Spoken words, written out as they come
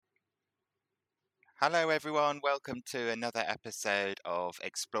Hello, everyone. Welcome to another episode of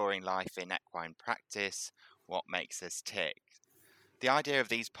Exploring Life in Equine Practice, What Makes Us Tick. The idea of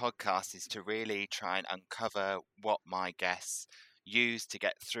these podcasts is to really try and uncover what my guests use to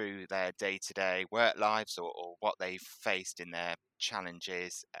get through their day-to-day work lives or what they've faced in their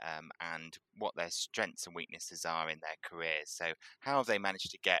challenges and what their strengths and weaknesses are in their careers. So how have they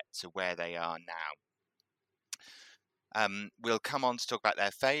managed to get to where they are now? We'll come on to talk about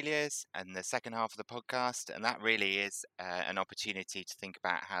their failures in the second half of the podcast, and that really is an opportunity to think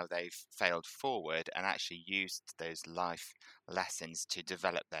about how they've failed forward and actually used those life lessons to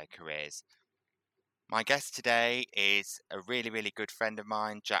develop their careers. My guest today is a really, really good friend of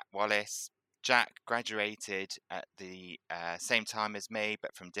mine, Jack Wallace. Jack graduated at the same time as me,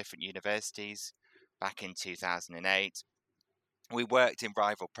 but from different universities back in 2008. We worked in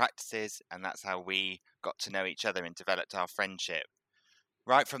rival practices, and that's how we got to know each other and developed our friendship.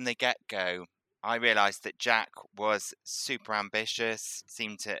 Right from the get-go, I realized that Jack was super ambitious,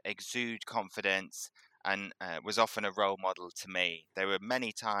 seemed to exude confidence, and was often a role model to me. There were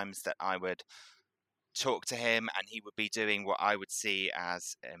many times that I would talk to him and he would be doing what I would see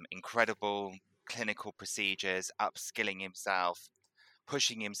as incredible clinical procedures, upskilling himself,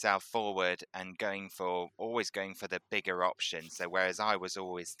 pushing himself forward and always going for the bigger option. So whereas I was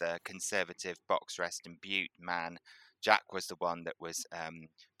always the conservative box rest and bute man, Jack was the one that was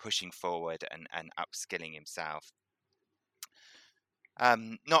pushing forward and upskilling himself.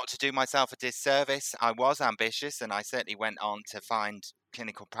 Not to do myself a disservice, I was ambitious and I certainly went on to find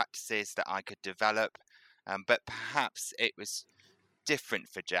clinical practices that I could develop, but perhaps it was different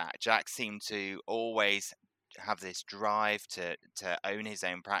for Jack. Jack seemed to always have this drive to own his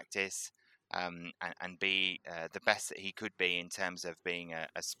own practice and be the best that he could be in terms of being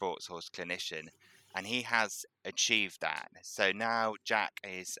a sports horse clinician. And he has achieved that. So now Jack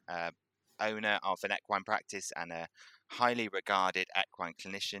is owner of an equine practice and a highly regarded equine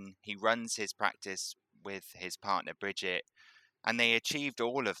clinician. He runs his practice with his partner Bridget, and they achieved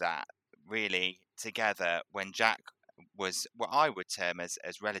all of that really together when Jack was what I would term as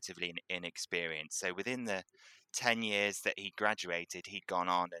relatively inexperienced. So within the 10 years that he graduated, he'd gone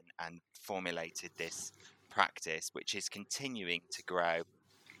on and formulated this practice, which is continuing to grow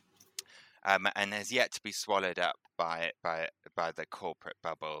and has yet to be swallowed up by the corporate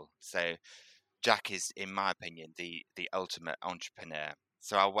bubble. So Jack is, in my opinion, the ultimate entrepreneur.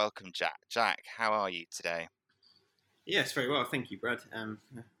 So I'll welcome Jack. Jack, how are you today? Yes, very well, thank you, Brad. A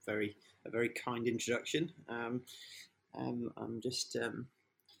very kind introduction. I'm just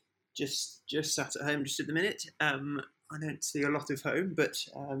sat at home just at the minute. I don't see a lot of home, but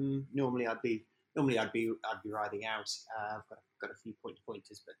normally I'd be riding out. I've got a few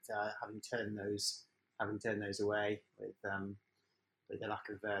pointers, but having turned those away with the lack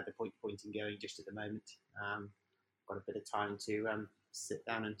of the pointing going just at the moment. Got a bit of time to sit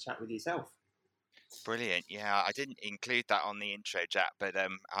down and chat with yourself. Brilliant. Yeah, I didn't include that on the intro, Jack, but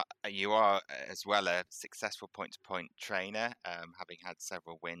you are as well a successful point-to-point trainer, having had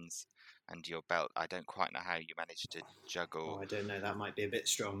several wins under your belt. I don't quite know how you managed to Oh, juggle. I don't know. That might be a bit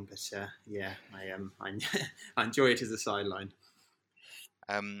strong, but yeah, I I enjoy it as a sideline.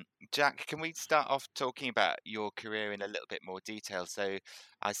 Jack, can we start off talking about your career in a little bit more detail? So,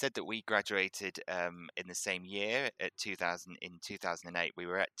 I said that we graduated in the same year at 2000 in 2008. We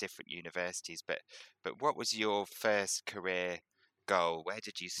were at different universities, but what was your first career goal? Where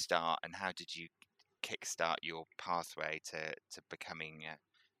did you start, and how did you kickstart your pathway to becoming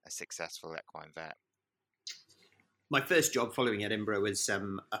a successful equine vet? My first job following Edinburgh was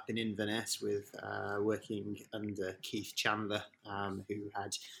up in Inverness with working under Keith Chandler, who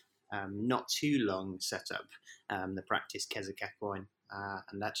had not too long set up the practice Keswick Equine,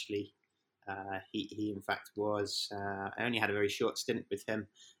 and actually he in fact was. I only had a very short stint with him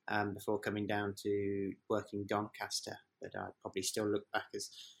before coming down to working Doncaster, but I probably still look back as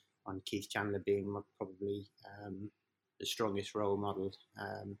on Keith Chandler being probably the strongest role model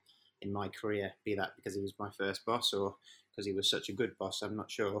in my career, be that because he was my first boss or because he was such a good boss, I'm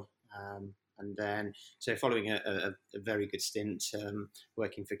not sure. And then, so following a very good stint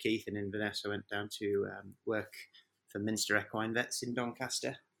working for Keith in Inverness, I went down to work for Minster Equine Vets in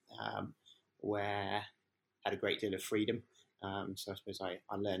Doncaster, where I had a great deal of freedom. So I suppose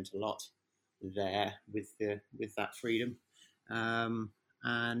I learned a lot there with that freedom.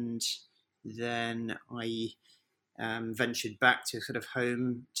 And then I ventured back to sort of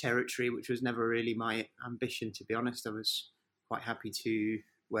home territory, which was never really my ambition, to be honest. I was quite happy to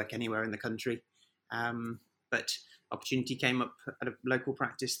work anywhere in the country. But opportunity came up at a local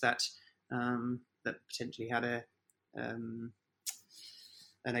practice that that potentially had an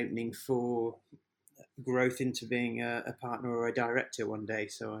opening for growth into being a partner or a director one day.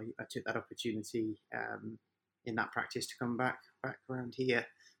 So I took that opportunity in that practice to come back around here,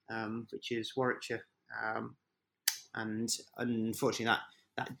 which is Warwickshire, and unfortunately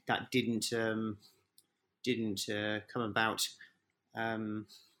that didn't come about.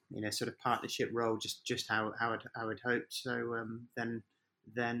 Sort of partnership role, just how I'd hoped. So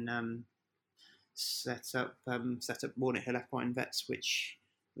then set up Warnett Hill Equine Vets, which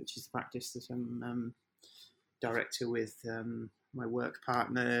is the practice that I'm director with my work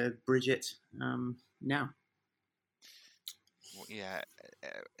partner Bridget now. Well, yeah.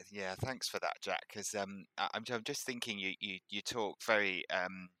 Thanks for that, Jack. Because I'm just thinking you talk very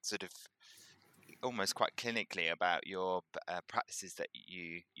sort of almost quite clinically about your practices that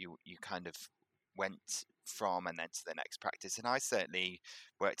you kind of went from and then to the next practice. And I certainly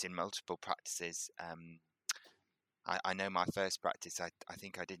worked in multiple practices. I know my first practice. I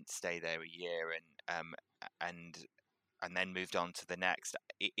think I didn't stay there a year, and and then moved on to the next.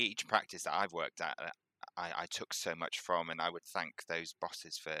 Each practice that I've worked at, I took so much from, and I would thank those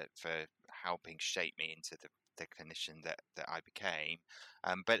bosses for helping shape me into the clinician that I became.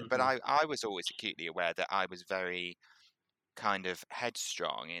 But I was always acutely aware that I was very kind of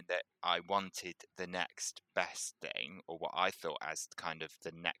headstrong in that I wanted the next best thing, or what I thought as kind of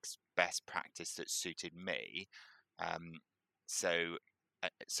the next best practice that suited me. Um, so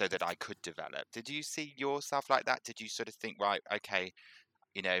so that I could develop. Did you see yourself like that? Did you sort of think, right, okay,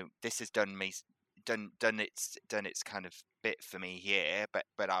 this has done its kind of bit for me here,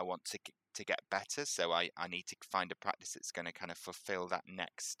 but I want to get better, so I need to find a practice that's going to kind of fulfill that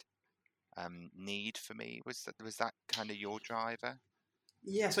next need for me. Was that kind of your driver?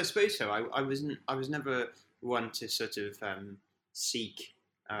 Yes, I suppose so. I was never one to sort of seek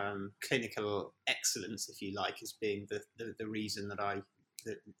clinical excellence, if you like, as being the reason that,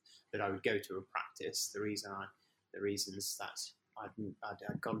 that I would go to a practice. The reasons that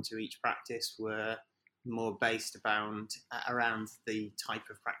I'd gone to each practice were more based around the type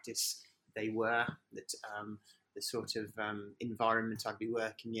of practice they were, that the sort of environment I'd be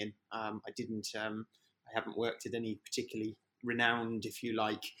working in. I haven't worked at any particularly renowned, if you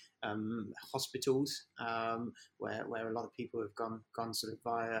like, hospitals where a lot of people have gone sort of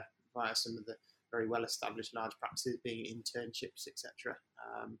via some of the very well established large practices, being internships, etc.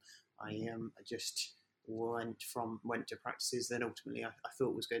 I just went to practices that ultimately I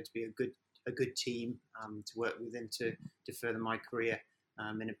thought was going to be a good team to work with and to further my career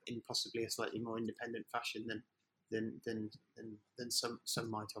in possibly a slightly more independent fashion than some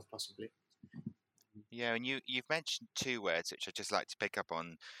might have possibly. Yeah, and you've mentioned two words which I'd just like to pick up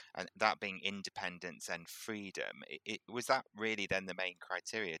on, and that being independence and freedom. Was that really then the main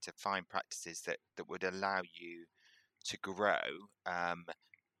criteria, to find practices that would allow you to grow uh,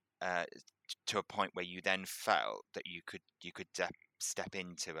 to a point where you then felt that you could step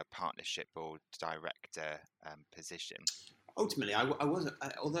into a partnership or director position? Ultimately, I wasn't.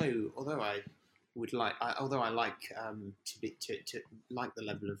 Although I would like, although I like to like the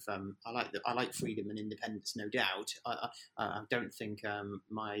level of I like freedom and independence, no doubt. I don't think I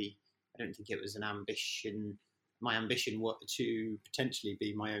don't think it was an ambition. My ambition to potentially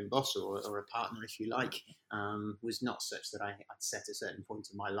be my own boss or a partner, if you like, was not such that I'd set a certain point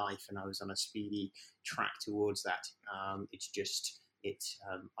in my life and I was on a speedy track towards that. It's just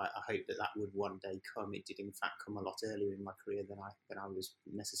I hope that would one day come. It did in fact come a lot earlier in my career than I was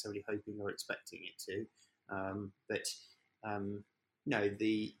necessarily hoping or expecting it to. But no,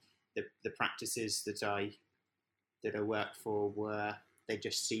 the practices that I worked for they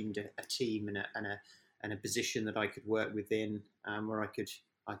just seemed a team and a position that I could work within, where I could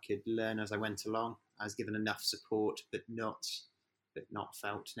learn as I went along. I was given enough support, but not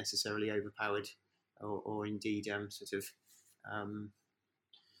felt necessarily overpowered or indeed sort of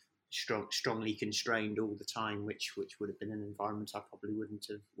strongly constrained all the time, which would have been an environment I probably wouldn't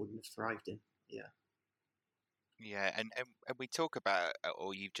have thrived in. Yeah. Yeah, and we talk about,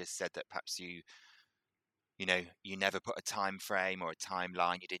 or you've just said that perhaps you never put a time frame or a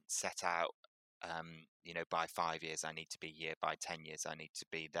timeline. You didn't set out, by 5 years I need to be here, by 10 years I need to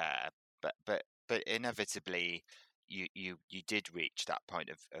be there. But inevitably, you did reach that point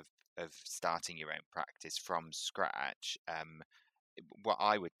of starting your own practice from scratch. What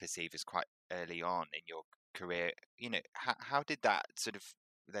I would perceive as quite early on in your career. How did that sort of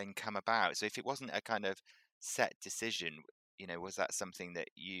then come about? So if it wasn't a kind of set decision, was that something that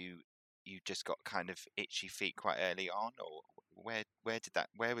you just got kind of itchy feet quite early on, or where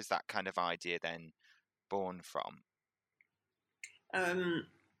was that kind of idea then born from? Um,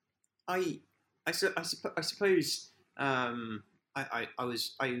 I I suppose I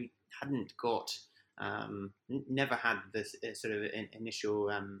hadn't got Never had this sort of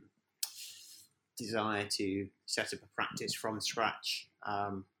initial desire to set up a practice from scratch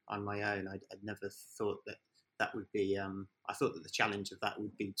on my own. I'd never thought that would be. I thought that the challenge of that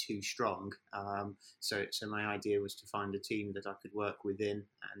would be too strong. So my idea was to find a team that I could work within,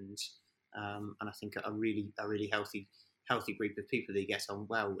 and I think a really healthy group of people that you get on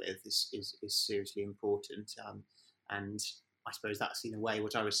well with is seriously important. And I suppose that's in a way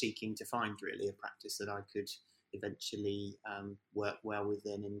what I was seeking to find, really, a practice that I could eventually work well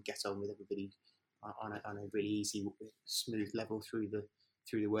within and get on with everybody on a really easy, smooth level through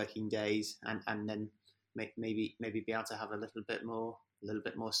the working days, and then maybe be able to have a little bit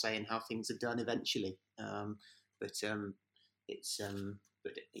more say in how things are done eventually. But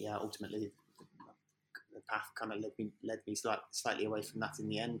yeah, ultimately the path kind of led me slightly away from that in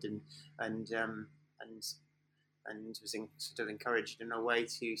the end, and was sort of encouraged in a way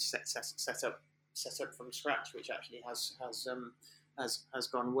to set up from scratch, which actually has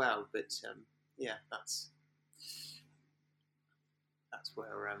gone well. But yeah, that's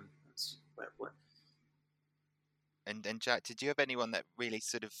where And Jack, did you have anyone that really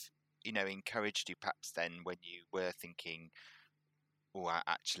sort of, encouraged you perhaps then when you were thinking, oh,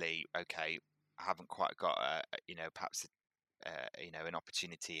 actually, okay, I haven't quite got perhaps an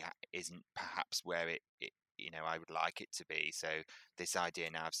opportunity isn't perhaps where it I would like it to be. So this idea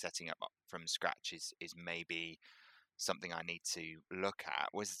now of setting up from scratch is maybe something I need to look at.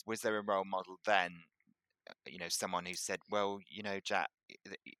 Was there a role model then? Someone who said, well, Jack,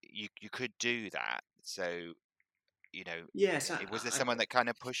 you could do that. So yes. was there someone that kind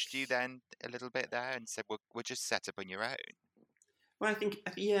of pushed you then a little bit there and said, we'll just set up on your own? Well, I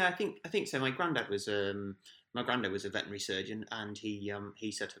think so. My granddad was a veterinary surgeon, and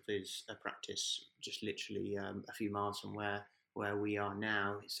he set up his practice just literally a few miles from where we are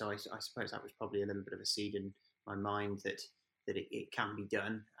now. So I suppose that was probably a little bit of a seed in my mind that it can be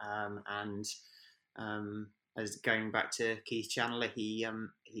done. And as going back to Keith Chandler, he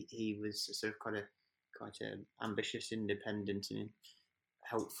was sort of quite a ambitious, independent, and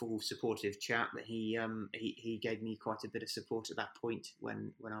helpful, supportive chap. But he gave me quite a bit of support at that point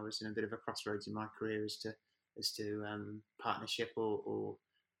when I was in a bit of a crossroads in my career as to partnership or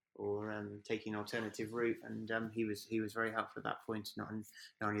taking an alternative route. And he was very helpful at that point. Not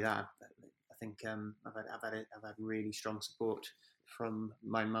only that, I think I've had really strong support from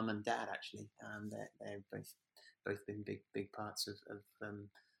my mum and dad. Actually, they've both been big parts of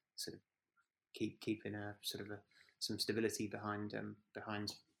sort of keeping a sort of some stability behind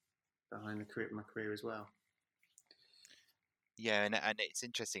my career as well. Yeah, and it's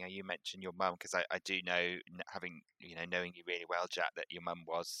interesting how you mentioned your mum, because I do know, having knowing you really well, Jack, that your mum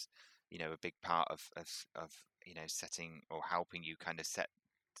was a big part of setting or helping you kind of set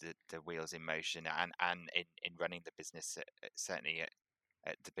the wheels in motion and in running the business, certainly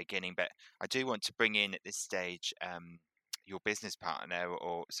at the beginning. But I do want to bring in at this stage your business partner,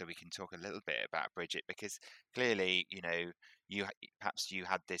 or so we can talk a little bit about Bridget, because clearly you perhaps you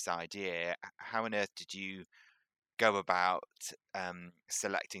had this idea. How on earth did you go about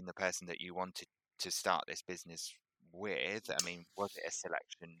selecting the person that you wanted to start this business with? I mean, was it a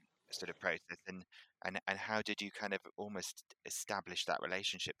selection sort of process, and how did you kind of almost establish that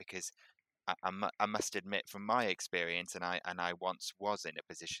relationship? Because I must admit, from my experience, and I once was in a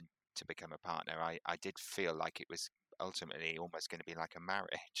position to become a partner, I did feel like it was ultimately almost going to be like a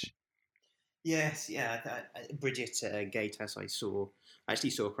marriage. Yes, yeah. Bridget Gatehouse, I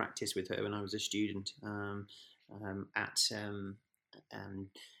actually saw practice with her when I was a student at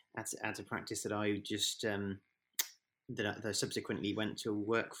at a practice that I just that I subsequently went to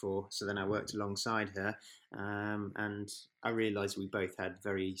work for. So then I worked alongside her, and I realised we both had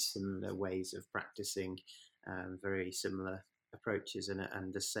very similar ways of practicing, very similar approaches,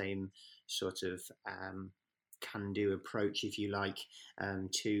 and the same sort of can-do approach, if you like,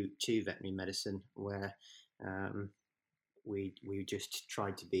 to veterinary medicine, where we just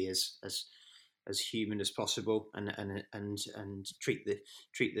tried to be as human as possible, and treat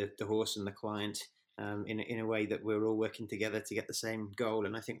the horse and the client in a way that we're all working together to get the same goal.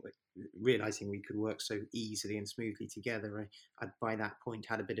 And I think we're realizing we could work so easily and smoothly together. I'd by that point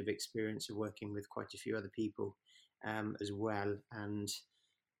had a bit of experience of working with quite a few other people as well, and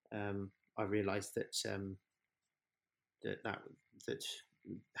I realized that that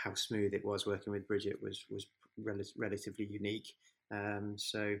how smooth it was working with Bridget was relatively unique.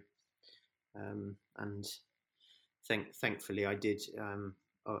 So and thankfully I did. I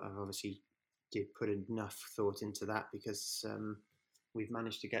obviously did put enough thought into that, because we've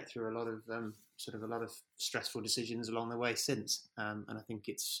managed to get through a lot of stressful decisions along the way since. And I think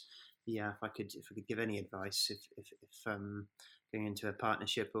it's if I could give any advice, if going into a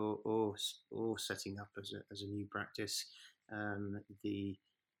partnership or setting up as a new practice, the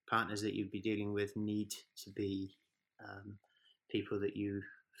partners that you'd be dealing with need to be people that you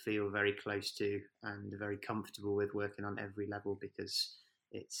feel very close to and very comfortable with working on every level, because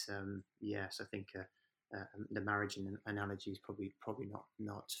it's yes, I think the marriage analogy is probably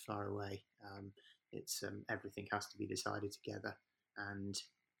not far away. It's everything has to be decided together, and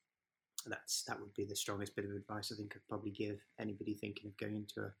that would be the strongest bit of advice I think I'd probably give anybody thinking of going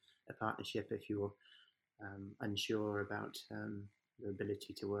into a partnership. If you're unsure about the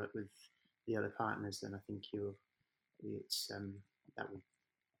ability to work with the other partners, then I think it's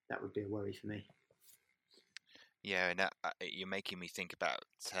that would be a worry for me. Yeah, and you're making me think about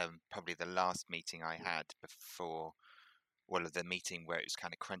probably the last meeting I had before, well, the meeting where it was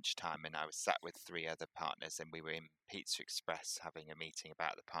kind of crunch time, and I was sat with three other partners, and we were in Pizza Express having a meeting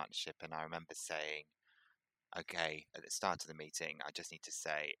about the partnership. And I remember saying, "Okay, at the start of the meeting, I just need to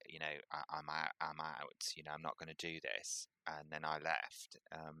say, I'm out. I'm out. I'm not going to do this." And then I left.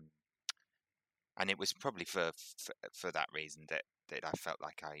 And it was probably for that reason that I felt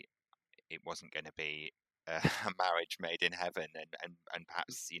like it wasn't going to be a marriage made in heaven, and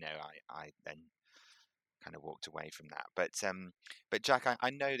perhaps I then kind of walked away from that. But Jack, I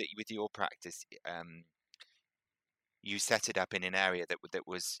know that with your practice, you set it up in an area that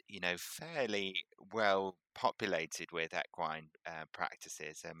was fairly well populated with equine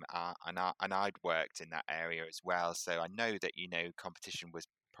practices, and I'd worked in that area as well, so I know that competition was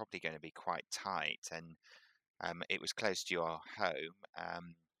probably going to be quite tight, and it was close to your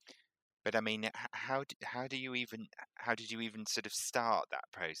home. But I mean, how did you even sort of start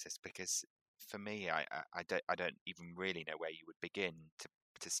that process? Because for me, I don't even really know where you would begin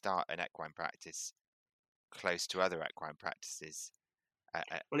to start an equine practice close to other equine practices.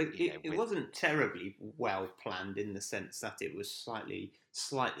 Well, it wasn't terribly well planned in the sense that it was slightly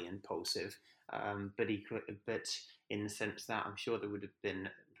impulsive, but in the sense that I'm sure there would have been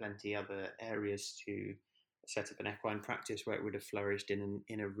plenty other areas to set up an equine practice where it would have flourished in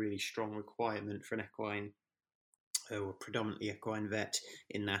a really strong requirement for an equine or predominantly equine vet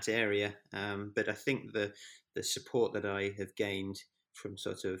in that area. But I think the support that I have gained from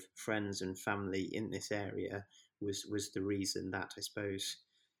sort of friends and family in this area was the reason that I suppose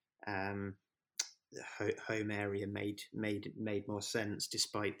the home area made more sense,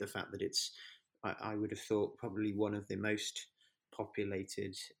 despite the fact that it's I would have thought probably one of the most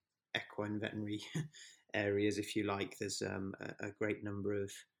populated equine veterinary areas, if you like. There's a great number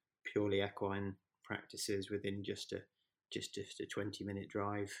of purely equine practices within just a 20-minute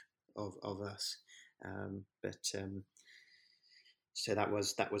drive of us. So that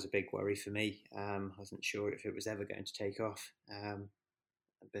was a big worry for me. I wasn't sure if it was ever going to take off,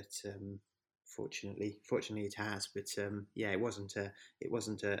 but fortunately it has. But yeah, it wasn't a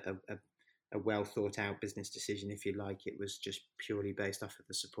well thought out business decision, if you like. It was just purely based off of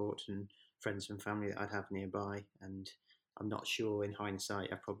the support and friends and family that I'd have nearby. And I'm not sure, in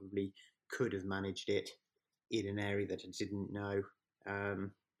hindsight, I probably could have managed it in an area that I didn't know,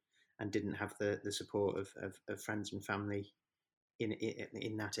 and didn't have the support of friends and family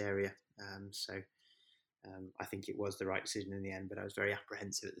in that area. So I think it was the right decision in the end, but I was very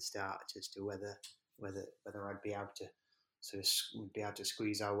apprehensive at the start as to whether I'd be able to would be able to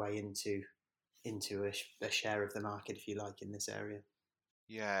squeeze our way into a share of the market, if you like, in this area.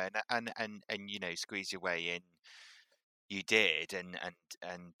 Yeah, and squeeze your way in. You did, and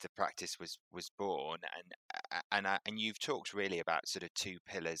the practice was born, and you've talked really about sort of two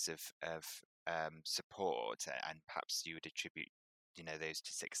pillars of support, and perhaps you would attribute those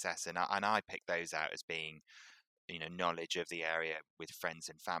to success, and I picked those out as being knowledge of the area with friends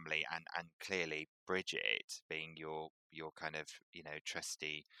and family, and clearly Bridget being your kind of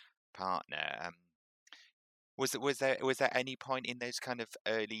trusty partner. Was there any point in those kind of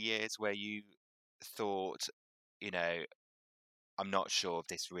early years where you thought, I'm not sure if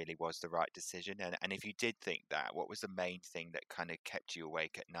this really was the right decision? And if you did think that, what was the main thing that kind of kept you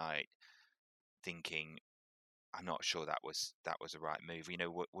awake at night, thinking, I'm not sure that was the right move?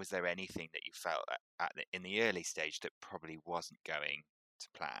 Was there anything that you felt in the early stage that probably wasn't going to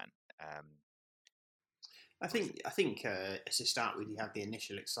plan? I think as a start with, you have the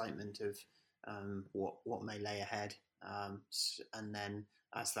initial excitement of what may lay ahead, and then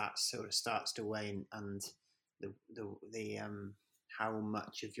as that sort of starts to wane, and the how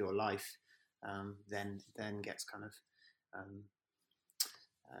much of your life then gets kind of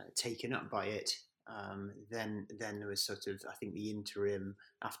taken up by it. Then there was sort of, I think, the interim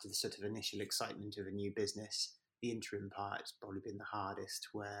after the sort of initial excitement of a new business. The interim part has probably been the hardest,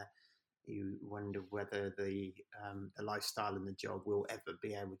 where you wonder whether the lifestyle and the job will ever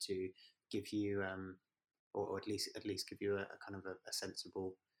be able to give you, or at least give you a kind of a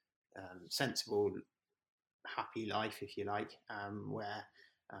sensible, happy life, if you like, where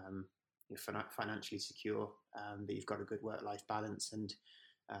you're financially secure, that you've got a good work-life balance, and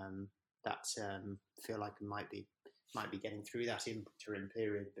that feel like it might be getting through that interim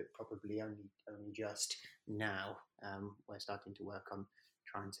period, but probably only just now. We're starting to work on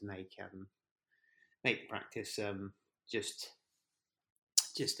trying to make practice just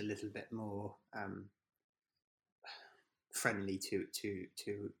a little bit more friendly to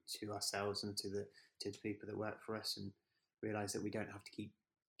ourselves and to the people that work for us, and realize that we don't have to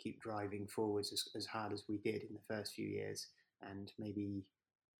keep driving forwards as hard as we did in the first few years, and maybe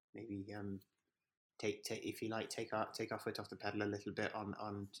take if you like take our foot off the pedal a little bit on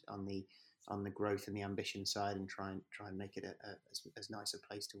the growth and the ambition side, and try and make it as nice a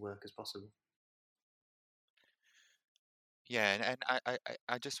place to work as possible. Yeah, and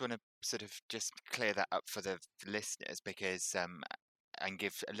I just want to sort of just clear that up for the listeners, because and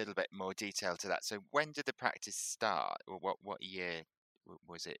give a little bit more detail to that. So when did the practice start, or what year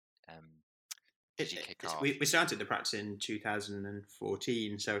was it? Did you kick off? We started the practice in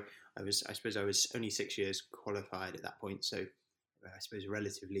 2014, so I suppose I was only 6 years qualified at that point, so I suppose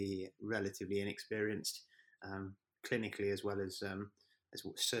relatively inexperienced, clinically, as well as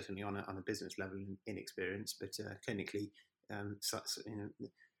certainly on a business level inexperienced, but clinically,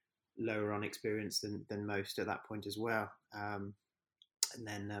 lower on experience than most at that point as well. And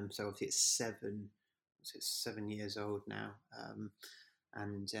then so obviously it's 7 years old now,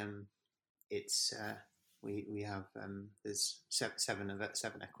 and it's we have there's seven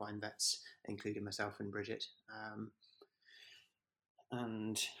equine vets, including myself and Bridget,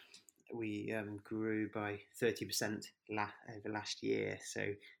 and we grew by 30% over last year.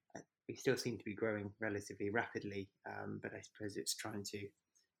 So we still seem to be growing relatively rapidly, but I suppose it's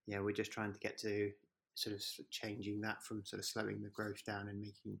we're just trying to get to sort of changing that from sort of slowing the growth down and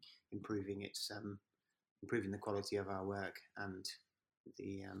improving the quality of our work and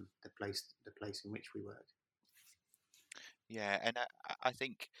the place in which we work. Yeah, and I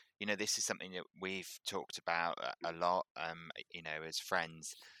think, this is something that we've talked about a lot, as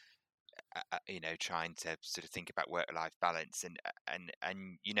friends, trying to sort of think about work-life balance, and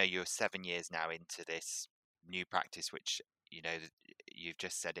you're 7 years now into this new practice, which you've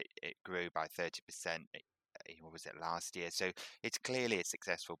just said it grew by 30%. What was it, last year? So it's clearly a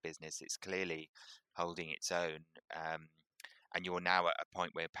successful business. It's clearly holding its own. And you're now at a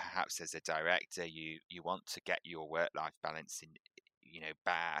point where perhaps as a director, you want to get your work-life balance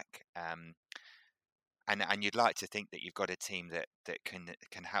back. And you'd like to think that you've got a team that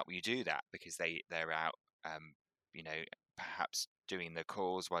can help you do that, because they're out, perhaps doing the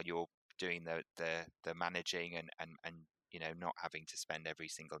calls while you're doing the managing, and not having to spend every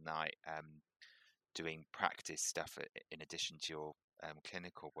single night doing practice stuff in addition to your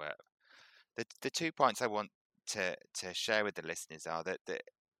clinical work. The 2 points I want to share with the listeners are that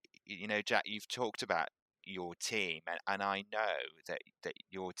Jack, you've talked about your team, and I know that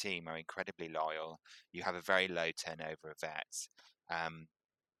your team are incredibly loyal. You have a very low turnover of vets, and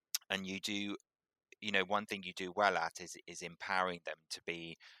you do, one thing you do well at is empowering them to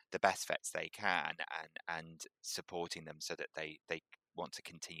be the best vets they can, and supporting them so that they want to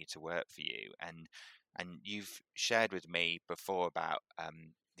continue to work for you. And you've shared with me before about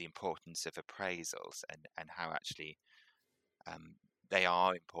the importance of appraisals, and how actually they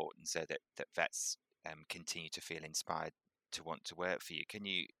are important, so that vets continue to feel inspired to want to work for you. Can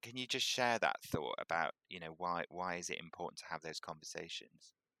you just share that thought about why is it important to have those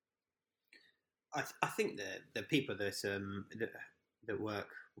conversations? I think the people that work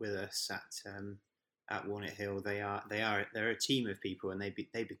with us at Walnut Hill, they're a team of people, and they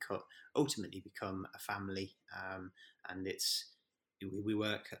ultimately become a family, and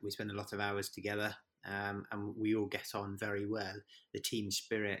we spend a lot of hours together, and we all get on very well. The team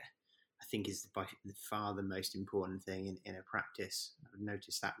spirit, I think, is by far the most important thing in a practice. I've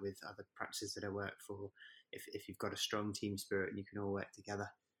noticed that with other practices that I work for. If you've got a strong team spirit and you can all work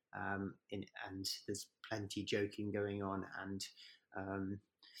together, and there's plenty joking going on, and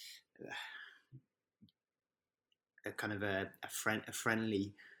a kind of a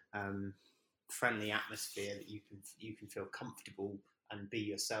friendly atmosphere that you can feel comfortable and be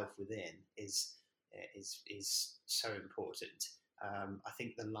yourself within is so important. I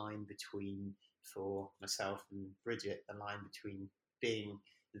think the line between, for myself and Bridget, the line between being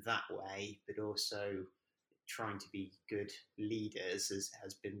that way but also trying to be good leaders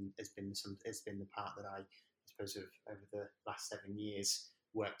has been the part that I suppose over the last 7 years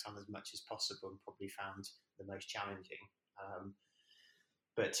worked on as much as possible and probably found the most challenging.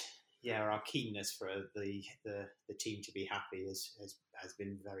 But yeah, our keenness for the team to be happy has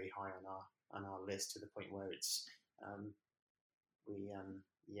been very high on our list, to the point where it's we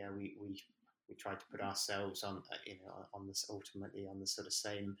yeah we try to put ourselves on on this, ultimately on the sort of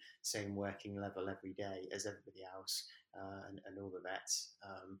same working level every day as everybody else, and all the vets,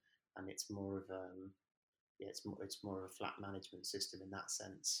 and it's more of yeah, it's more of a flat management system in that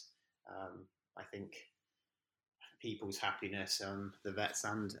sense. I think people's happiness, the vets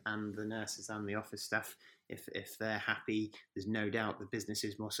and the nurses and the office staff, if they're happy, there's no doubt the business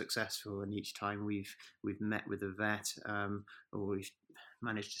is more successful. And each time we've met with a vet, or we've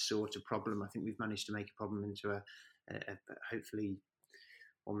managed to sort a problem, I think we've managed to make a problem into a hopefully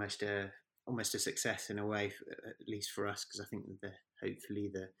almost a success in a way, at least for us, because I think that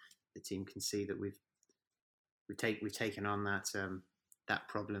hopefully the team can see that we've taken on that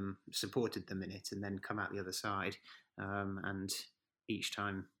problem, supported them in it, and then come out the other side. And each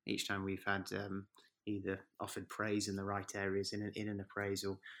time we've had either offered praise in the right areas in an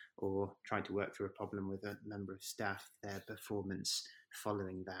appraisal, or tried to work through a problem with a member of staff, their performance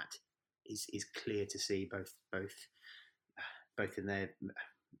following that is clear to see, both in their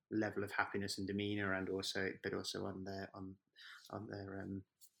level of happiness and demeanour, and also on their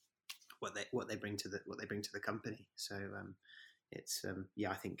what they bring to the company. So it's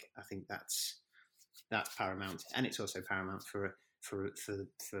yeah, I think that's paramount, and it's also paramount for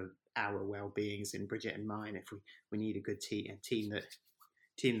our well-beings in Bridget and mine. If we need a good team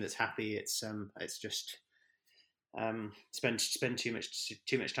that's happy, it's just spend too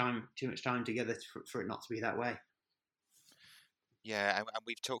much time together for it not to be that way. Yeah, and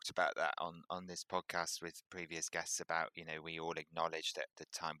we've talked about that on this podcast with previous guests about, we all acknowledge that the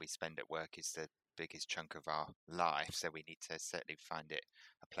time we spend at work is the biggest chunk of our life. So we need to certainly find it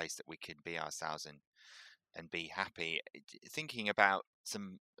a place that we can be ourselves and be happy. Thinking about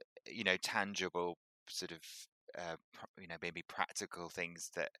some, tangible sort of, maybe practical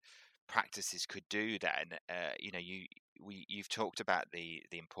things that practices could do then, you've talked about the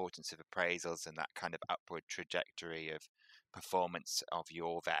importance of appraisals and that kind of upward trajectory of performance of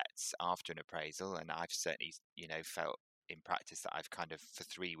your vets after an appraisal, and I've certainly felt in practice that I've kind of for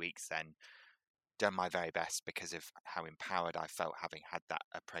 3 weeks then done my very best because of how empowered I felt having had that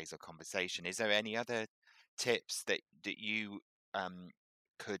appraisal conversation. Is there any other tips that you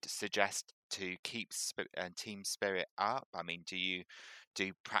could suggest to keep team spirit up? I mean, do you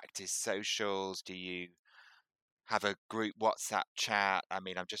do practice socials? Do you have a group WhatsApp chat? I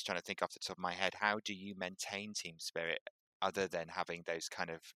mean, I'm just trying to think off the top of my head, how do you maintain team spirit other than having those kind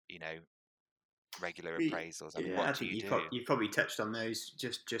of, regular appraisals? I mean, Yeah, I what do think you do? you've probably touched on those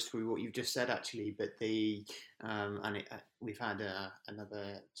just through what you've just said, actually. But we've had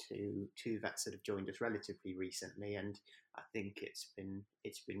another two vets that have joined us relatively recently, and I think it's been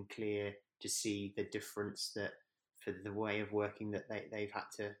clear to see the difference that for the way of working that they've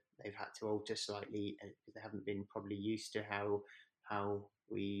had to alter slightly, because they haven't been probably used to how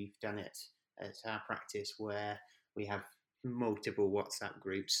we've done it at our practice, where we have multiple WhatsApp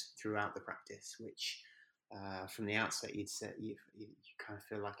groups throughout the practice, which from the outset you kind of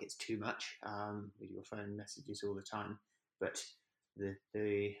feel like it's too much, with your phone messages all the time. But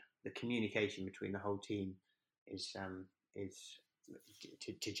the communication between the whole team is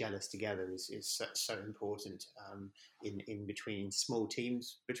to gel us together is so important, in between small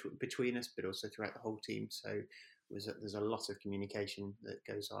teams between us, but also throughout the whole team. So there's a lot of communication that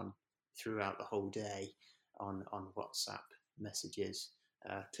goes on throughout the whole day on WhatsApp messages,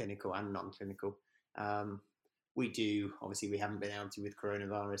 clinical and non-clinical. We do, obviously we haven't been able to with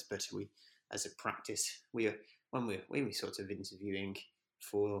coronavirus, but we, as a practice, when we're sort of interviewing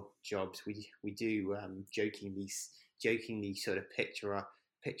for jobs, we do jokingly sort of picture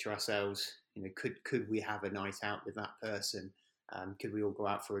ourselves. Could we have a night out with that person? Could we all go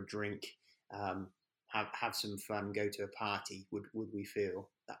out for a drink? Have some fun, go to a party? Would we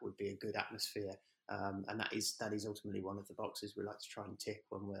feel that would be a good atmosphere? And that is ultimately one of the boxes we like to try and tick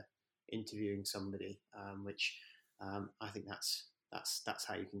when we're interviewing somebody, which I think that's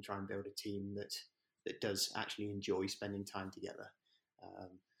how you can try and build a team that does actually enjoy spending time together,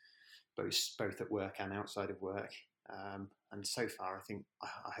 both at work and outside of work. And so far, I think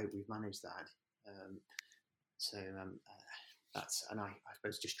I hope we've managed that. That's, and I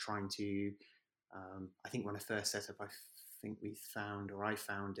suppose just trying to. I think when I first set up, I found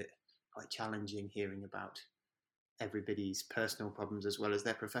it quite challenging hearing about everybody's personal problems as well as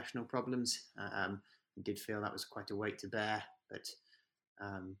their professional problems. I did feel that was quite a weight to bear, but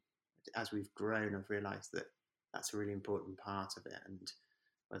as we've grown, I've realised that that's a really important part of it, and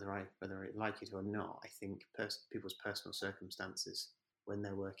whether I like it or not, I think people's personal circumstances when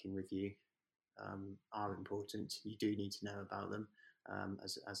they're working with you are important. You do need to know about them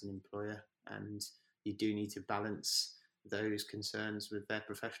as an employer, and you do need to balance those concerns with their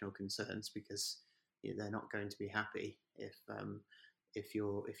professional concerns, because they're not going to be happy if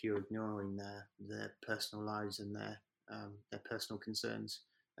you're ignoring their personal lives and their personal concerns,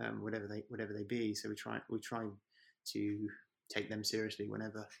 whatever they be. So we try to take them seriously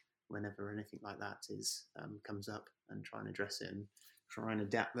whenever anything like that is comes up, and try and address it and try and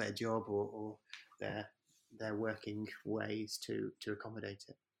adapt their job or their working ways to accommodate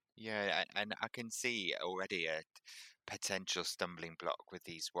it. Yeah, and I can see already a potential stumbling block with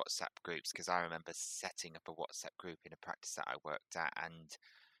these WhatsApp groups, because I remember setting up a WhatsApp group in a practice that I worked at, and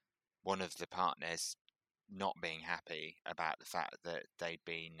one of the partners not being happy about the fact that they'd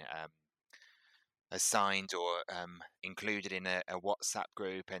been assigned or included in a WhatsApp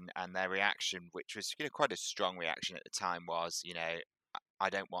group, and their reaction, which was quite a strong reaction at the time, was I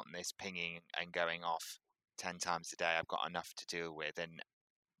don't want this pinging and going off 10 times a day. I've got enough to deal with. And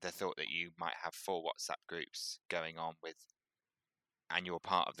the thought that you might have 4 WhatsApp groups going on with, and you're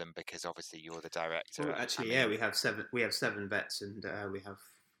part of them because obviously you're the director. Well, actually, we have 7. We have 7 vets, and we have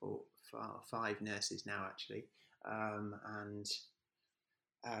 5 nurses now, actually, and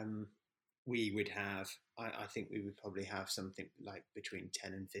we would have. I think we would probably have something like between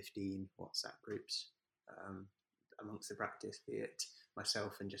 10 and 15 WhatsApp groups amongst the practice, be it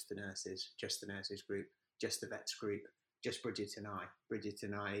myself and just the nurses group, just the vets group, just Bridget and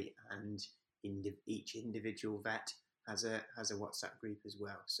I, and each individual vet has a WhatsApp group as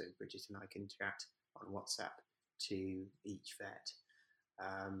well. So Bridget and I can chat on WhatsApp to each vet,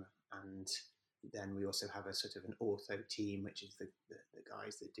 and then we also have a sort of an ortho team, which is the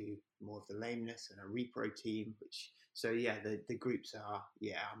guys that do more of the lameness, and a repro team. The groups are.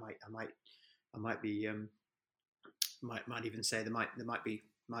 I might even say there might be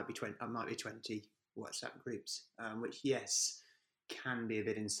 20 WhatsApp groups, which yes can be a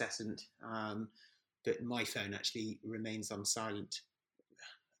bit incessant. But my phone actually remains on silent,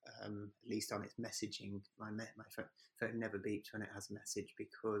 at least on its messaging. My phone never beeps when it has a message,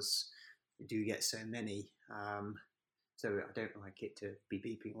 because we do get so many. So I don't like it to be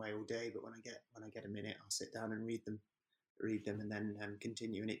beeping away all day. But when I get a minute, I'll sit down and read them, and then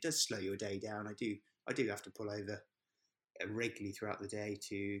continue. And it does slow your day down. I do have to pull over regularly throughout the day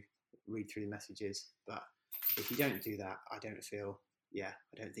to read through the messages. But if you don't do that, I don't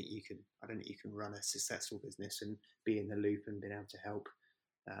think you can run a successful business and be in the loop and being able to help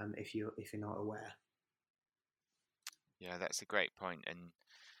if you're not aware. Yeah, that's a great point, and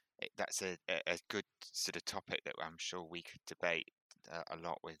that's a good sort of topic that I'm sure we could debate a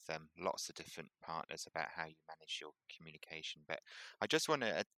lot with lots of different partners about how you manage your communication. But I just want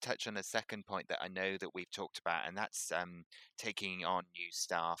to touch on a second point that I know that we've talked about, and that's taking on new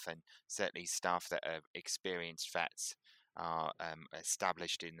staff, and certainly staff that are experienced vets are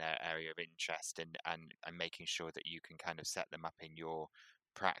established in their area of interest, and making sure that you can kind of set them up in your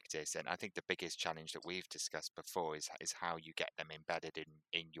practice. And I think the biggest challenge that we've discussed before is how you get them embedded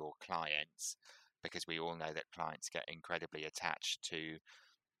in your clients, because we all know that clients get incredibly attached to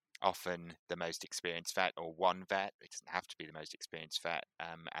often the most experienced vet, or one vet. It doesn't have to be the most experienced vet,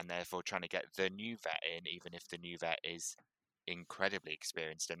 and therefore trying to get the new vet in, even if the new vet is incredibly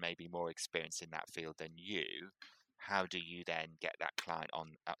experienced and maybe more experienced in that field than you. How do you then get that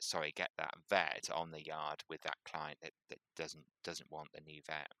get that vet on the yard with that client that doesn't want the new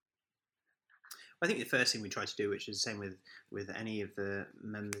vet? I think the first thing we try to do, which is the same with any of the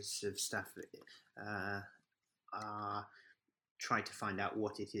members of staff, are try to find out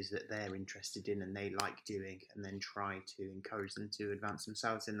what it is that they're interested in and they like doing, and then try to encourage them to advance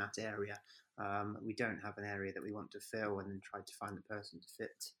themselves in that area. We don't have an area that we want to fill, and then try to find the person to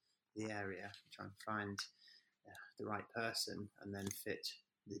fit the area. Try and find the right person, and then fit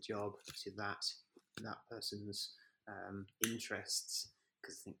the job to that person's interests,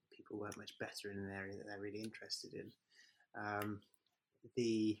 because I think people work much better in an area that they're really interested in.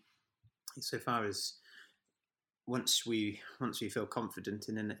 So far as once we feel confident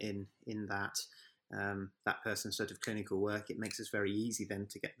in that that person's sort of clinical work, it makes us very easy then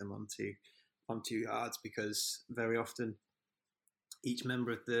to get them onto yards, because very often each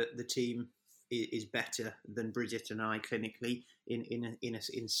member of the team is better than Bridget and I clinically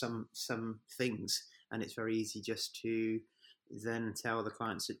in some things, and it's very easy just to then tell the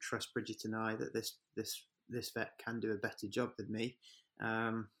clients that trust Bridget and I that this vet can do a better job than me,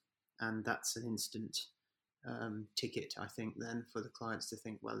 and that's an instant ticket, I think, then for the clients to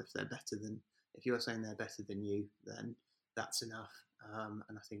think, well, if you're saying they're better than you, then that's enough, and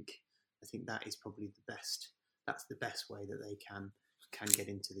I think that is probably the best. That's the best way that they can get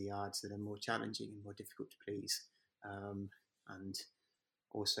into the yards that are more challenging and more difficult to please. And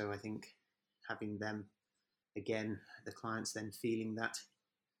also, I think having them, again, the clients then feeling that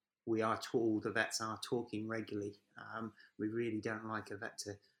the vets are talking regularly. We really don't like a vet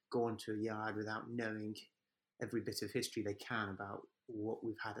to go onto a yard without knowing every bit of history they can about what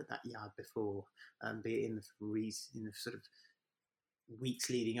we've had at that yard before, be it in the sort of weeks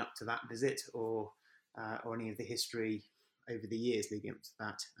leading up to that visit, or any of the history over the years leading up to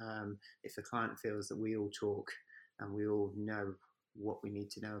that. If the client feels that we all talk and we all know what we need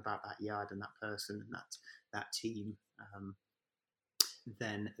to know about that yard and that person and that team,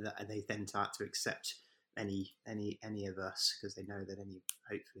 then they then start to accept any of us, because they know that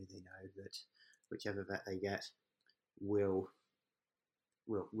hopefully they know that whichever vet they get will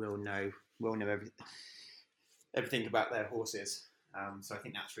know everything about their horses. So I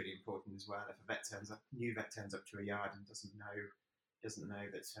think that's really important as well. If a new vet turns up to a yard and doesn't know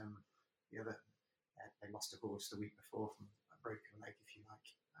that the other they lost a horse the week before from a broken leg, if you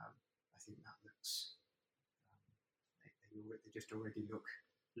like, I think that looks they just already look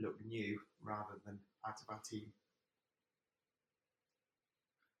new rather than part of our team.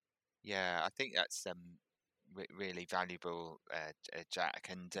 Yeah, I think that's really valuable, Jack.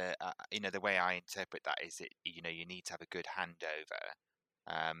 And the way I interpret that is, you need to have a good handover.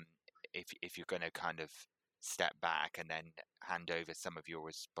 If you're going to kind of step back and then hand over some of your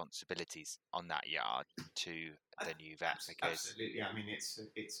responsibilities on that yard to the new vet, because absolutely, I mean it's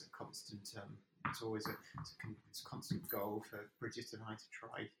a constant. It's always a constant goal for Bridget and I to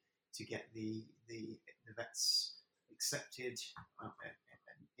try to get the vets accepted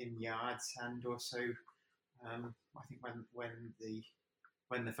in yards, and also I think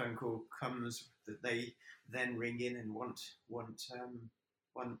when the phone call comes, that they then ring in and want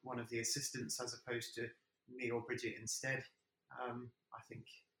one of the assistants as opposed to me or Bridget instead. I think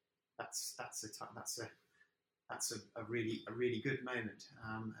that's a really good moment,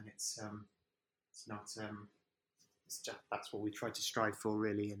 and it's not it's just, that's what we try to strive for,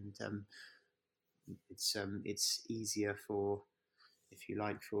 really. And it's easier for, if you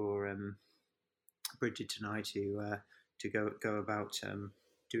like, for Bridget and I to go about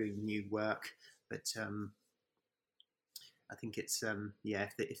doing new work, but I think it's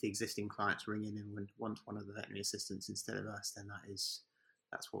if the existing clients ring in and want one of the veterinary assistants instead of us, then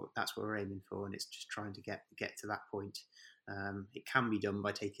that's what we're aiming for, and it's just trying to get to that point. It can be done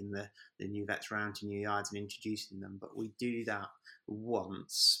by taking the new vets around to new yards and introducing them, but we do that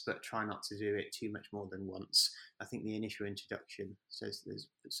once, but try not to do it too much more than once. I think the initial introduction, so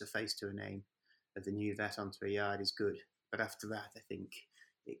it's a face to a name of the new vet onto a yard, is good, but after that, I think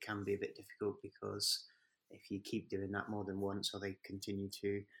it can be a bit difficult, because if you keep doing that more than once, or you continue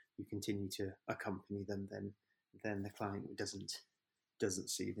to accompany them, then the client doesn't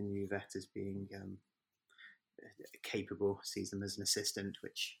see the new vet as being capable, sees them as an assistant,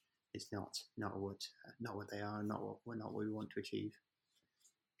 which is not what they are, not what we want to achieve.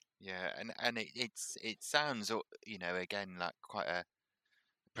 Yeah, and it sounds, again, like quite a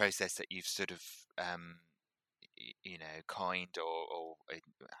process that you've sort of coined, or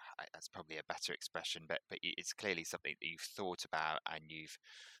that's probably a better expression, but it's clearly something that you've thought about, and you've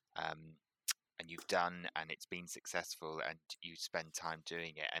done, and it's been successful, and you spend time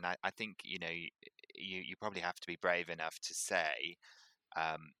doing it. And I think you probably have to be brave enough to say,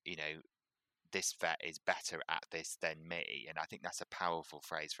 this vet is better at this than me. And I think that's a powerful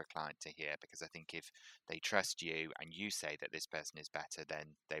phrase for a client to hear, because I think if they trust you and you say that this person is better,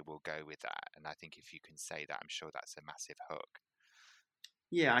 then they will go with that. And I think if you can say that, I'm sure that's a massive hook.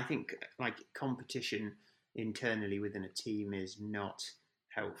 Yeah, I think like competition internally within a team is not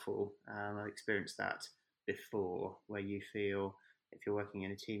helpful. I've experienced that before, where you feel, if you're working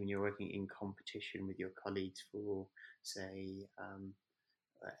in a team and you're working in competition with your colleagues for, say,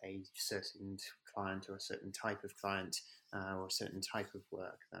 a certain client or a certain type of client, or a certain type of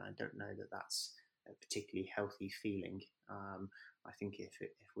work, then I don't know that that's a particularly healthy feeling. I think if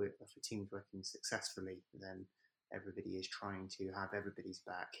a team's working successfully, then everybody is trying to have everybody's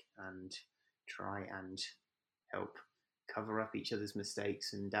back and try and help cover up each other's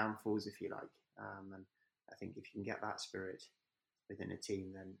mistakes and downfalls, if you like. And I think if you can get that spirit within a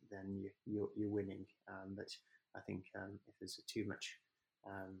team, then you're winning. But I think if there's too much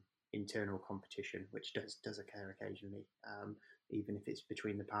internal competition, which does occur occasionally, even if it's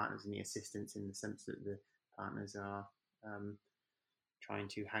between the partners and the assistants, in the sense that the partners are trying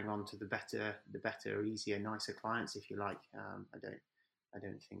to hang on to the better, easier, nicer clients, if you like. I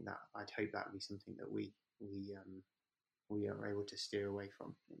don't think that. I'd hope that would be something that we we are able to steer away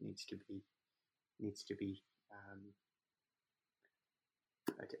from. It needs to be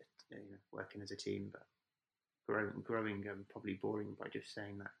working as a team, but growing probably boring by just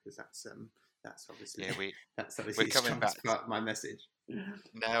saying that, because that's obviously Yeah, that's we're obviously the coming back. strongest part of my message.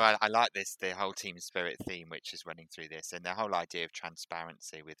 No, I like this, the whole team spirit theme, which is running through this, and the whole idea of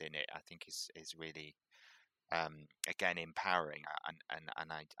transparency within it. I think is really again empowering, and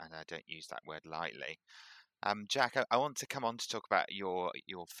I don't use that word lightly. Jack, I want to come on to talk about your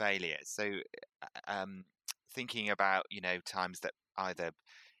failures. So, thinking about times that either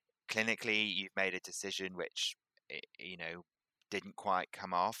clinically you've made a decision which didn't quite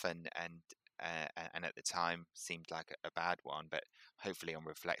come off, and at the time seemed like a bad one, but hopefully on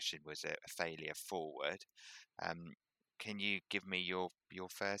reflection was a failure forward. Um, can you give me your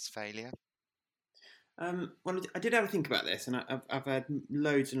first failure? Well, I did have a think about this, and I've had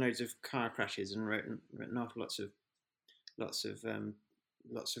loads and loads of car crashes and written off lots of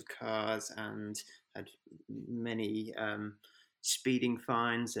cars, and had many speeding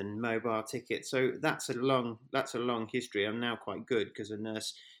fines and mobile tickets. So that's a long history. I'm now quite good because a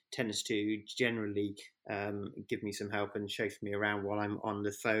nurse tends to generally give me some help and chauffeur me around while I'm on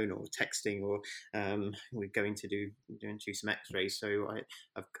the phone or texting, or we're going to do some X-rays. So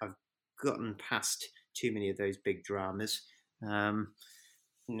I've gotten past too many of those big dramas. Now,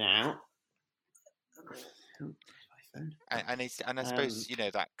 and I suppose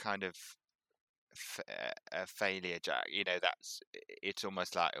that kind of a failure, Jack. It's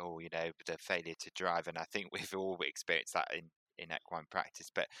almost like, the failure to drive, and I think we've all experienced that in equine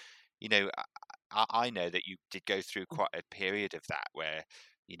practice. But I know that you did go through quite a period of that where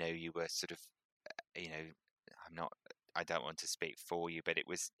you were sort of I'm not. I don't want to speak for you, but it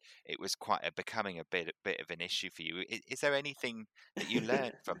was quite becoming a bit of an issue for you. Is there anything that you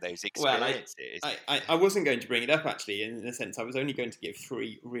learned from those Well, experiences? I wasn't going to bring it up, actually. In a sense, I was only going to give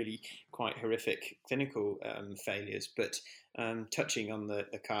 3 really quite horrific clinical failures, but touching on the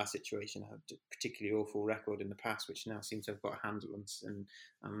car situation, I had a particularly awful record in the past, which now seems to have got a handle on, and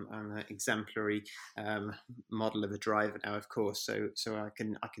I'm an exemplary model of a driver now, of course. So I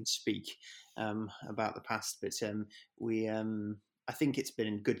can speak about the past, but I think it's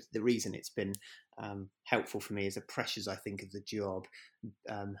been good. The reason it's been helpful for me is the pressures, I think, of the job,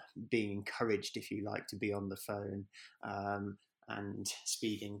 being encouraged, if you like, to be on the phone and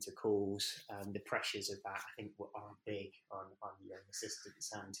speeding to calls. The pressures of that, I think, are big on young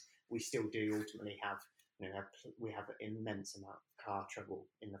assistants, and we still do ultimately have, we have an immense amount of car trouble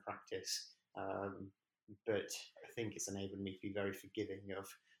in the practice, but I think it's enabled me to be very forgiving of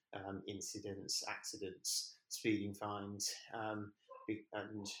incidents, accidents, speeding fines.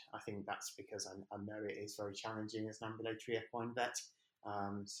 And I think that's because I know it is very challenging as an ambulatory equine vet.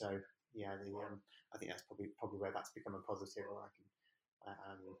 So yeah, I think that's probably where that's become a positive. Or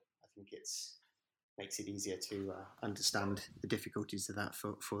I think it's makes it easier to understand the difficulties of that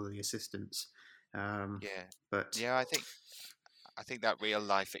for the assistants. Yeah, But yeah. I think that real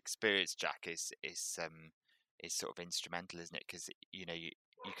life experience, Jack, is sort of instrumental, isn't it? Because you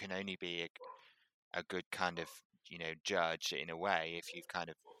can only be a good kind of judge in a way if you've kind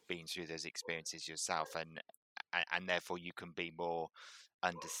of been through those experiences yourself, and therefore you can be more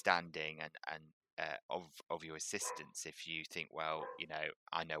understanding and of your assistants if you think, well,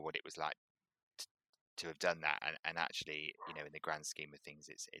 I know what it was like to have done that, and actually in the grand scheme of things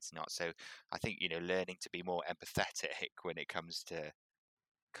it's not. So I think learning to be more empathetic when it comes to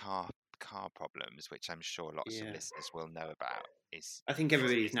car problems, which I'm sure lots of yeah, listeners will know about, is I think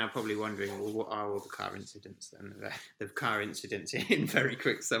everybody's now probably wondering, well, what are all the car incidents then? The car incidents, in very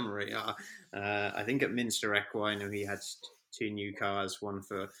quick summary, are I think at Minster Equine we had 2 new cars, one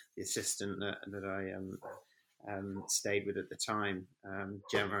for the assistant that I stayed with at the time,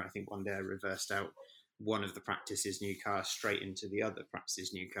 Gemma. I think one day I reversed out one of the practice's new cars straight into the other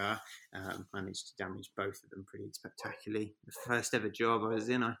practice's new car, managed to damage both of them pretty spectacularly. The first ever job I was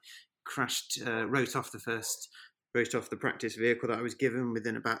in, I crashed, wrote off the practice vehicle that I was given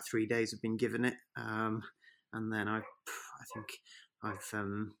within about 3 days of being given it, and then I think I've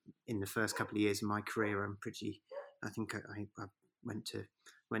in the first couple of years of my career, I think I went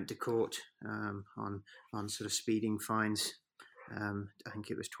to court on sort of speeding fines. I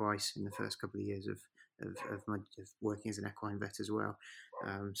think it was twice in the first couple of years of working as an equine vet as well.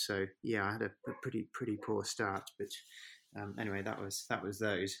 So yeah, I had a pretty poor start, but anyway, that was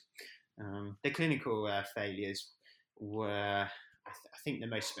those. The clinical failures were, I think, the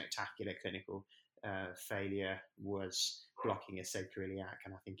most spectacular clinical failure was blocking a sacroiliac,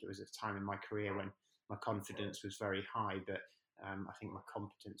 and I think it was a time in my career when my confidence was very high, but I think my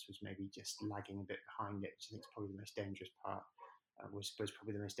competence was maybe just lagging a bit behind it, which I think is probably the most dangerous part. Was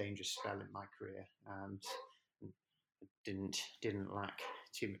probably the most dangerous spell in my career. Didn't lack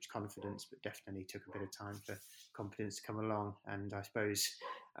too much confidence, but definitely took a bit of time for confidence to come along. And I suppose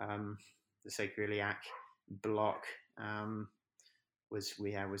the sacroiliac block was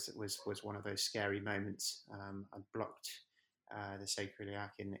one of those scary moments. I blocked the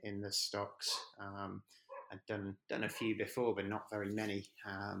sacroiliac in the stocks. I'd done a few before, but not very many,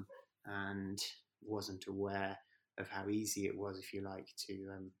 and wasn't aware of how easy it was, if you like,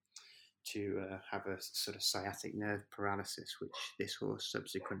 to have a sort of sciatic nerve paralysis, which this horse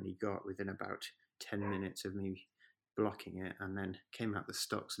subsequently got within about 10 minutes of me blocking it, and then came out the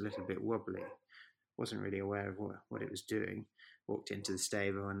stocks a little bit wobbly. Wasn't really aware of what it was doing. Walked into the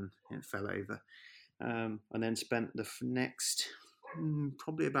stable and it fell over. And then spent the next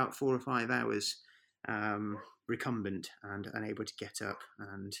probably about 4 or 5 hours recumbent and unable to get up,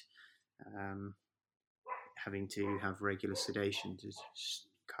 and having to have regular sedation to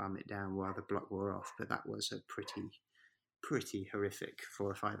calm it down while the block wore off. But that was a pretty horrific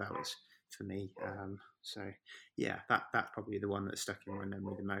 4 or 5 hours for me. So yeah, that's probably the one that stuck in my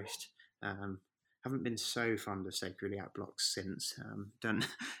memory the most. Haven't been so fond of sacroiliac blocks since. Done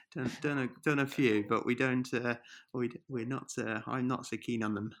a few, but we don't. We're not. I'm not so keen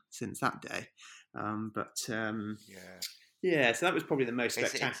on them since that day. Yeah. So that was probably the most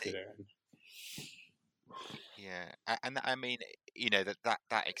spectacular. Yeah, and I mean,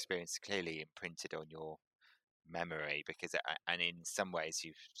 that experience clearly imprinted on your memory, because and in some ways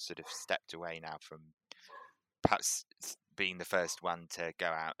you've sort of stepped away now from perhaps being the first one to go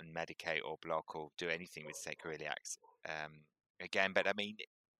out and medicate or block or do anything with sacroiliacs again. But I mean,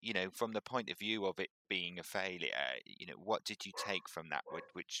 from the point of view of it being a failure, what did you take from that,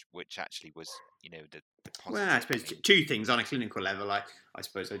 which actually was, the positive? Well, I suppose two things on a clinical level. I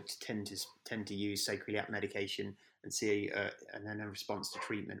suppose I tend to use sacroiliac medication and see and then a response to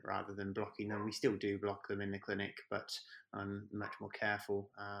treatment rather than blocking them. We still do block them in the clinic, but I'm much more careful,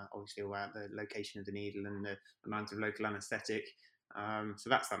 obviously, about the location of the needle and the amount of local anaesthetic. So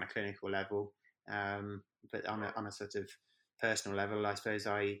that's on a clinical level. But on a sort of personal level, I suppose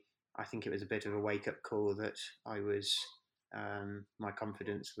I think it was a bit of a wake up call that I was my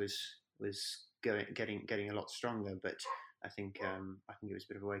confidence was getting a lot stronger. But I think it was a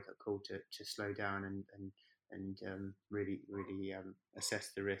bit of a wake up call to slow down and really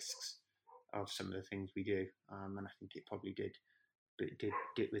assess the risks of some of the things we do. And I think it probably did, but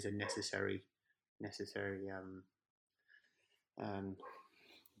it was a necessary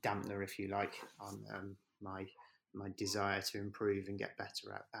dampener, if you like, on my desire to improve and get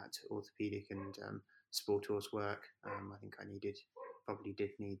better at orthopaedic and sport horse work. I think I probably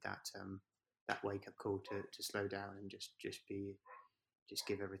did need that wake up call to slow down and just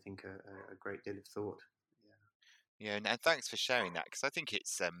give everything a great deal of thought. Yeah, and thanks for sharing that, because I think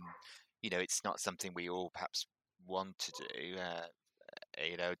it's it's not something we all perhaps want to do.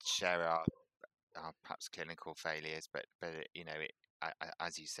 Share our perhaps clinical failures, but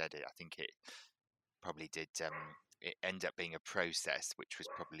as you said, I think it probably did. It end up being a process, which was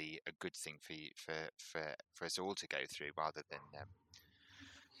probably a good thing for us all to go through, rather than.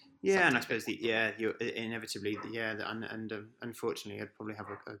 Yeah, and I suppose you're inevitably, and unfortunately, I'd probably have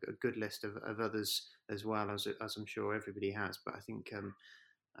a good list of others as well, as I'm sure everybody has. But I think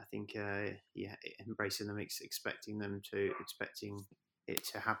embracing them, expecting it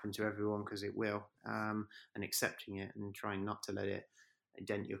to happen to everyone, because it will, and accepting it and trying not to let it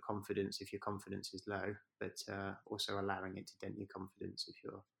dent your confidence if your confidence is low, but also allowing it to dent your confidence if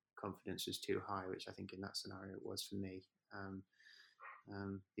your confidence is too high, which I think in that scenario it was for me.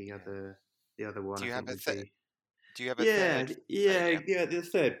 The other one. Do you have a third? third? Yeah. The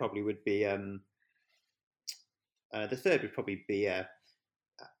third probably would be. The third would probably be an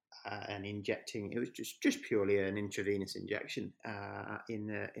injecting. It was just purely an intravenous injection in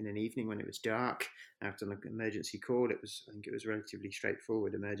an evening when it was dark. After an emergency call, I think it was a relatively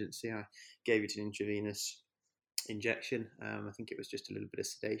straightforward emergency. I gave it an intravenous injection. I think it was just a little bit of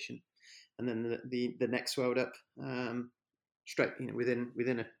sedation, and then the neck swelled up. Straight,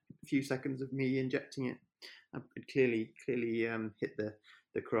 within a few seconds of me injecting it, it clearly hit the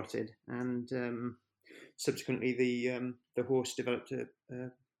carotid, and subsequently the horse developed a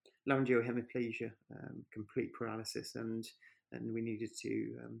laryngiohemiplegia, complete paralysis, and we needed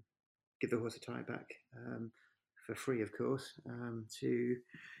to give the horse a tie back for free, of course, to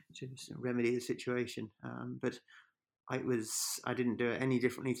remedy the situation. But I didn't do it any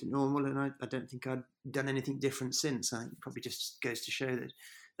differently to normal, and I don't think I'd done anything different since. I think it probably just goes to show that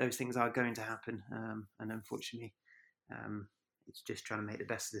those things are going to happen, and unfortunately, it's just trying to make the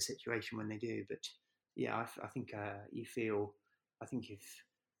best of the situation when they do. But yeah, I think you feel. I think if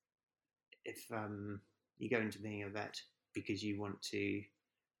you go into being a vet because you want to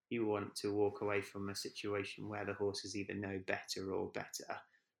walk away from a situation where the horses either know better or better.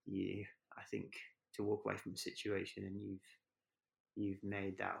 I think, to walk away from a situation and you've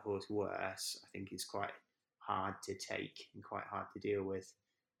made that horse worse, I think is quite hard to take and quite hard to deal with,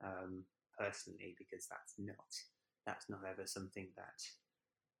 personally, because that's not ever something that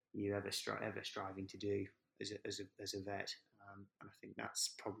you ever striving to do as a vet, and I think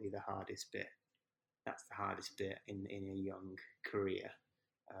that's probably the hardest bit. That's the hardest bit in a young career,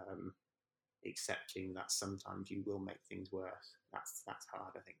 um, accepting that sometimes you will make things worse. That's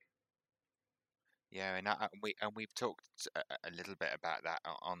hard, I think. Yeah, and we've talked a little bit about that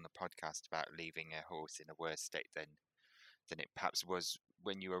on the podcast about leaving a horse in a worse state than it perhaps was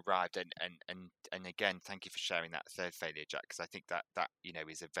when you arrived. And again, thank you for sharing that third failure, Jack, because I think that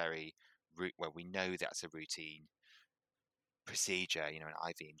is a very well, we know that's a routine procedure. An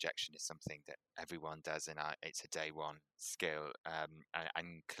IV injection is something that everyone does, and it's a day one skill.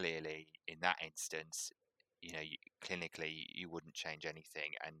 And clearly, in that instance, clinically, you wouldn't change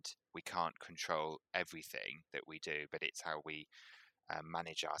anything, and we can't control everything that we do, but it's how we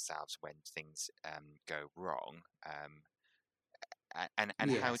manage ourselves when things go wrong. And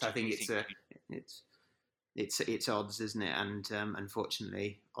how Yes, do I think you think you? it's it's odds, isn't it? And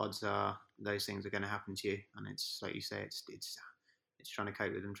unfortunately, odds are those things are going to happen to you, and it's like you say, it's trying to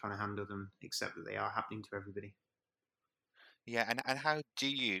cope with them, trying to handle them, accept that they are happening to everybody. Yeah, and how do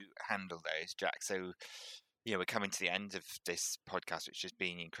you handle those, Jack? So, we're coming to the end of this podcast, which has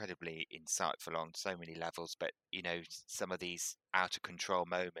been incredibly insightful on so many levels. But some of these out of control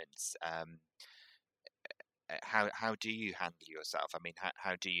moments, how do you handle yourself? I mean,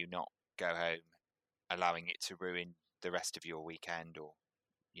 how do you not go home allowing it to ruin the rest of your weekend, or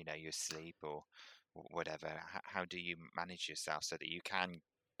your sleep, or whatever? How do you manage yourself so that you can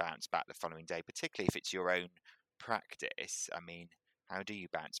bounce back the following day, particularly if it's your own practice? I mean, how do you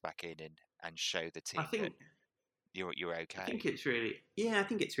bounce back in and show the I team that think you're I okay? think it's really, yeah, I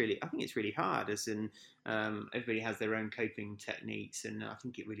think it's really hard. As in, everybody has their own coping techniques, and I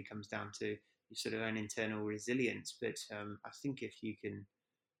think it really comes down to your sort of own internal resilience. But I think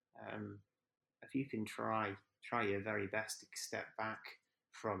um, if you can try your very best to step back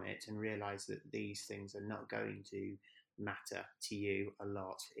from it and realize that these things are not going to matter to you a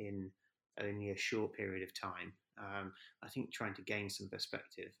lot in only a short period of time. I think trying to gain some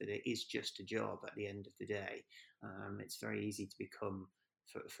perspective that it is just a job at the end of the day. It's very easy to become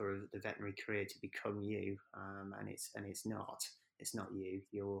for the veterinary career to become you, and it's not. It's not you.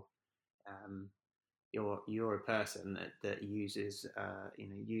 Um, you're a person that uses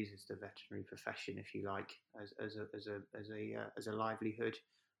uses the veterinary profession, if you like, as a livelihood,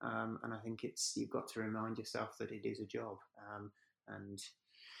 and I think it's you've got to remind yourself that it is a job, and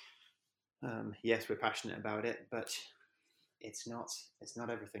yes, we're passionate about it, but it's not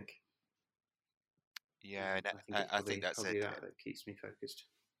everything. Yeah, I think it's I think that's probably that keeps me focused.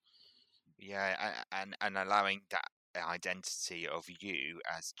 yeah, and allowing that identity of you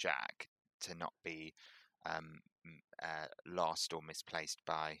as Jack to not be lost or misplaced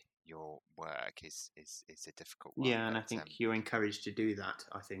by your work is a difficult one. Yeah, and I But think you're encouraged to do that.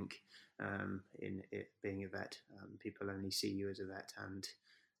 I think in it being a vet, people only see you as a vet,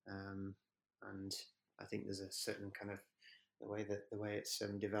 um, and I think there's a certain kind of the way it's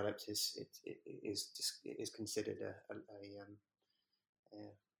developed it is considered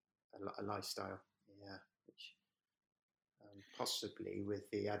a lifestyle. Yeah, which possibly with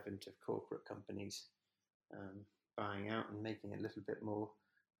the advent of corporate companies um, buying out and making it a little bit more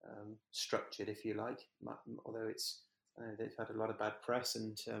structured, if you like. Although they've had a lot of bad press,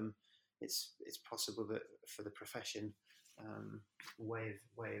 and it's possible that for the profession, way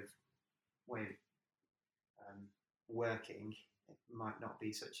of working, it might not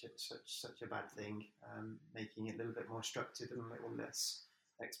be such a bad thing. Making it a little bit more structured and a little less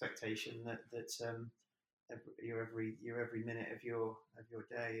expectation that your every minute of your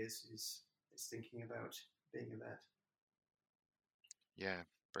day is thinking about being a vet. yeah,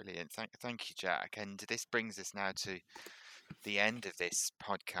 brilliant. Thank you, Jack. And this brings us now to the end of this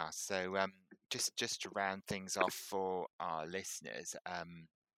podcast. So just to round things off for our listeners,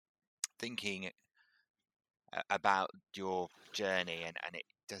 thinking about your journey, and it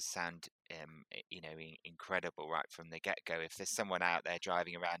does sound incredible right from the get-go. If there's someone out there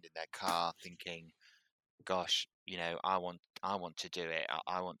driving around in their car thinking, gosh, I want to do it,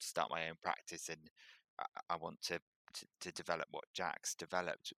 I want to start my own practice, and I want to develop what Jack's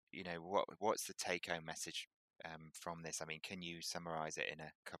developed, what's the take-home message from this? I mean, can you summarize it in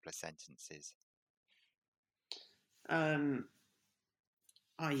a couple of sentences? Um,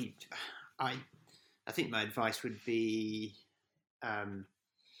 I, I, I think my advice would be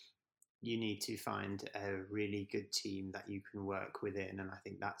you need to find a really good team that you can work within, and I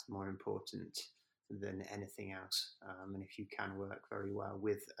think that's more important than anything else. And if you can work very well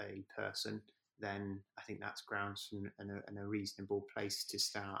with a person, then I think that's grounds and a reasonable place to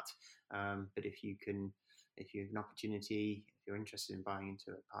start. But if you have an opportunity, if you're interested in buying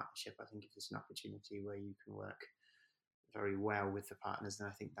into a partnership, I think if there's an opportunity where you can work very well with the partners, then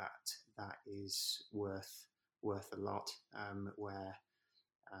I think that is worth a lot. Where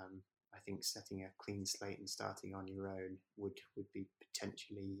I think setting a clean slate and starting on your own would be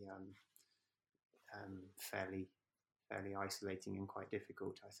potentially fairly isolating and quite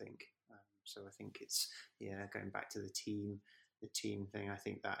difficult. I think so. I think it's going back to the team thing. I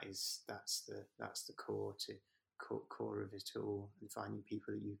think that's the core of it all, and finding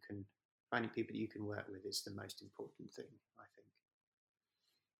people that you can work with is the most important thing, I think.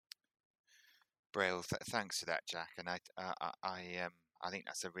 Brill, thanks for that, Jack. And I think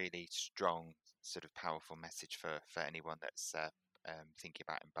that's a really strong, sort of powerful message for anyone that's thinking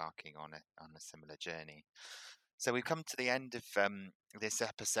about embarking on a similar journey. So we've come to the end of this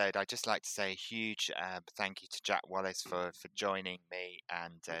episode. I'd just like to say a huge thank you to Jack Wallace for joining me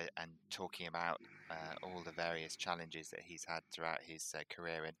and talking about all the various challenges that he's had throughout his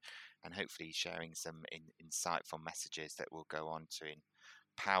career, and hopefully sharing some insightful messages that will go on to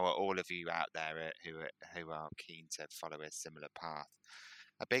empower all of you out there who are keen to follow a similar path.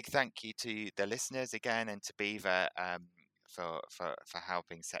 A big thank you to the listeners again, and to Beaver for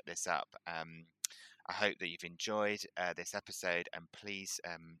helping set this up. I hope that you've enjoyed this episode, and please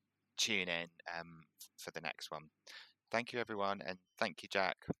tune in for the next one. Thank you, everyone, and thank you,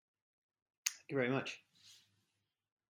 Jack. Thank you very much.